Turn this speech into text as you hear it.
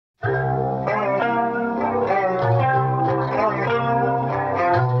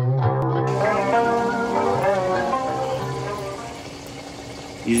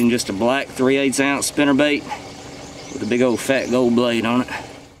just a black 3/8 ounce spinnerbait with a big old fat gold blade on it.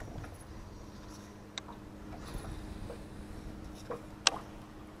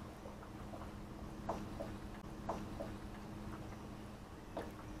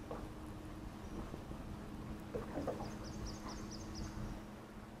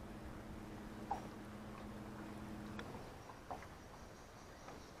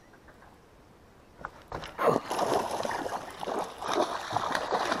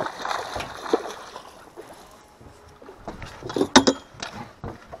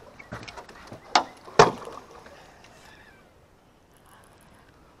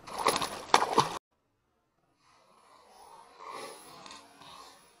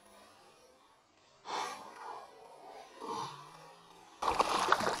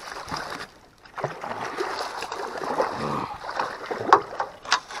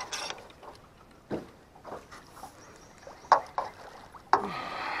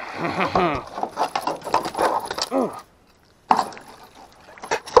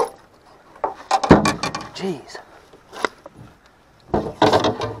 Jeez.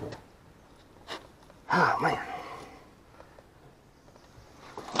 Oh, man.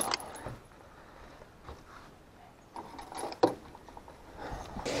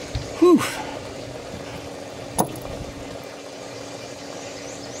 Whew.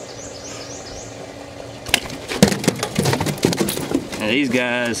 Now these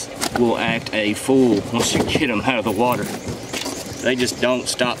guys will act a fool once you get them out of the water. They just don't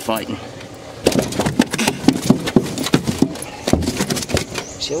stop fighting.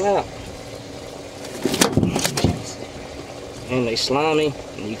 Chill out. And they slimy,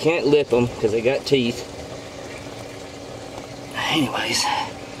 and you can't lip them because they got teeth. Anyways,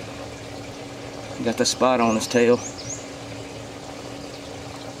 got the spot on his tail.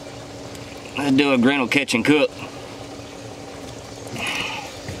 Let's do a Grinnel catch and cook.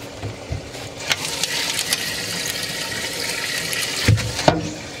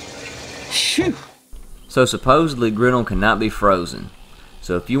 Shoo. So supposedly Grinnel cannot be frozen.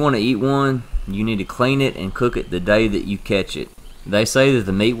 So if you want to eat one, you need to clean it and cook it the day that you catch it. They say that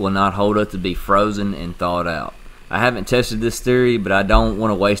the meat will not hold up to be frozen and thawed out. I haven't tested this theory, but I don't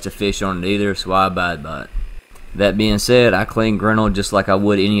want to waste a fish on it either, so I abide by it. That being said, I clean Grinnel just like I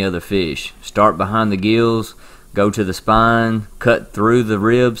would any other fish. Start behind the gills, go to the spine, cut through the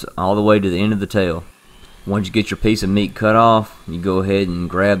ribs all the way to the end of the tail. Once you get your piece of meat cut off, you go ahead and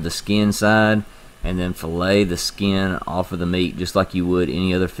grab the skin side and then fillet the skin off of the meat just like you would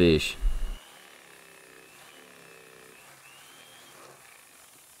any other fish.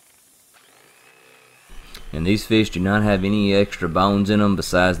 And these fish do not have any extra bones in them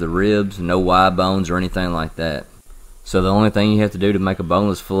besides the ribs, no Y bones or anything like that. So the only thing you have to do to make a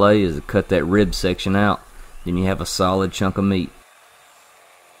boneless fillet is to cut that rib section out. Then you have a solid chunk of meat.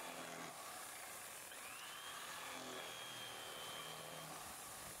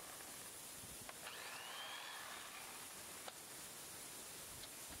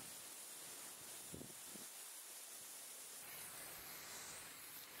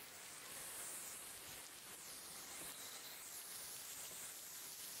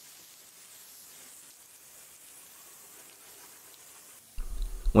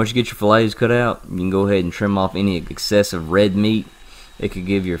 Once you get your fillets cut out, you can go ahead and trim off any excessive red meat. It could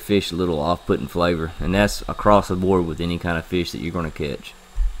give your fish a little off-putting flavor, and that's across the board with any kind of fish that you're going to catch.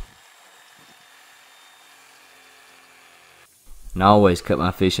 And I always cut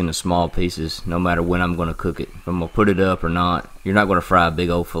my fish into small pieces, no matter when I'm going to cook it. If I'm going to put it up or not, you're not going to fry a big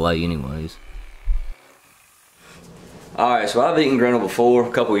old fillet anyways. Alright, so I've eaten Grinnel before,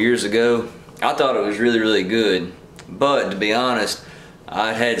 a couple years ago. I thought it was really, really good. But, to be honest,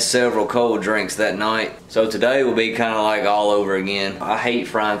 I had several cold drinks that night. So today will be kind of like all over again. I hate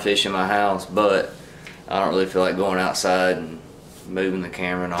frying fish in my house, but I don't really feel like going outside and moving the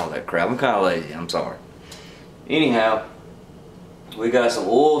camera and all that crap. I'm kind of lazy, I'm sorry. Anyhow, we got some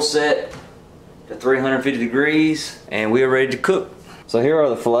oil set to 350 degrees and we are ready to cook. So here are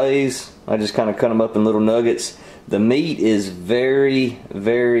the fillets. I just kind of cut them up in little nuggets. The meat is very,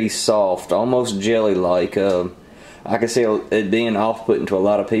 very soft, almost jelly-like. I can see it being off-putting to a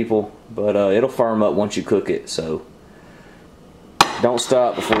lot of people, but it'll firm up once you cook it, so don't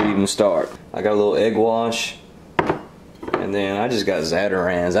stop before you even start. I got a little egg wash, and then I just got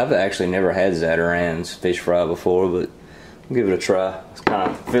Zatarain's. I've actually never had Zatarain's fish fry before, but I'll give it a try. I was kind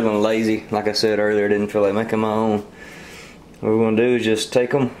of feeling lazy. Like I said earlier, I didn't feel like making my own. What we're going to do is just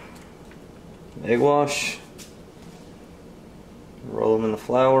take them, egg wash, roll them in the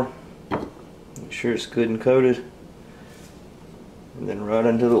flour, make sure it's good and coated, and then right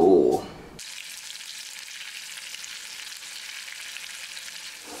into the oil.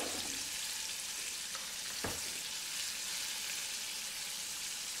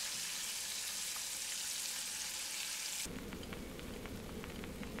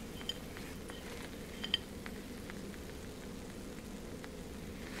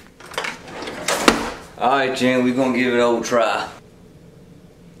 Alright, Jen, we're gonna give it an old try.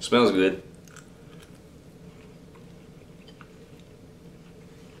 Smells good.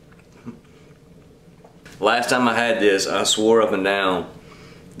 Last time I had this, I swore up and down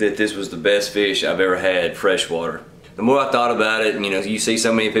that this was the best fish I've ever had freshwater. The more I thought about it, you know, you see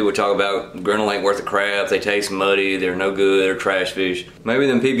so many people talk about Grinnel ain't worth a crap, they taste muddy, they're no good, they're trash fish. Maybe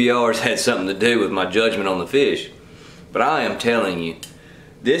them PBRs had something to do with my judgment on the fish. But I am telling you,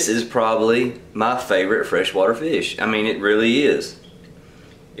 this is probably my favorite freshwater fish. I mean, it really is.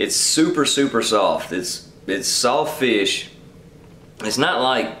 It's super, super soft. It's soft fish. It's not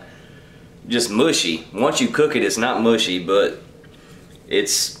like just mushy. Once you cook it, it's not mushy, but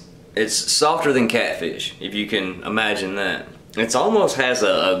it's softer than catfish, if you can imagine that. It's almost has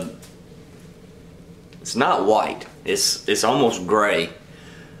it's not white. It's almost gray.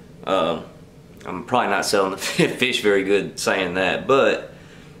 I'm probably not selling the fish very good saying that, but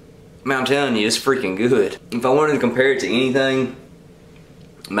man, I'm telling you, it's freaking good. If I wanted to compare it to anything,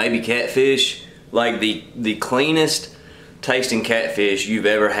 maybe catfish, like the cleanest tasting catfish you've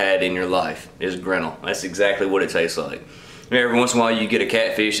ever had in your life is Grinnel. That's exactly what it tastes like. Every once in a while you get a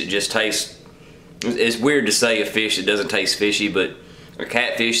catfish that just tastes, it's weird to say a fish that doesn't taste fishy, but a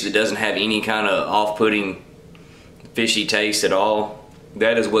catfish that doesn't have any kind of off-putting fishy taste at all,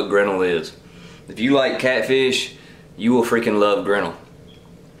 that is what Grinnel is. If you like catfish, you will freaking love Grinnel.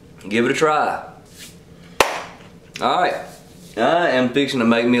 Give it a try. Alright, I am fixing to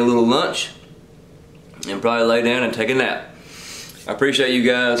make me a little lunch and probably lay down and take a nap. I appreciate you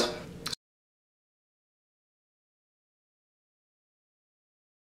guys.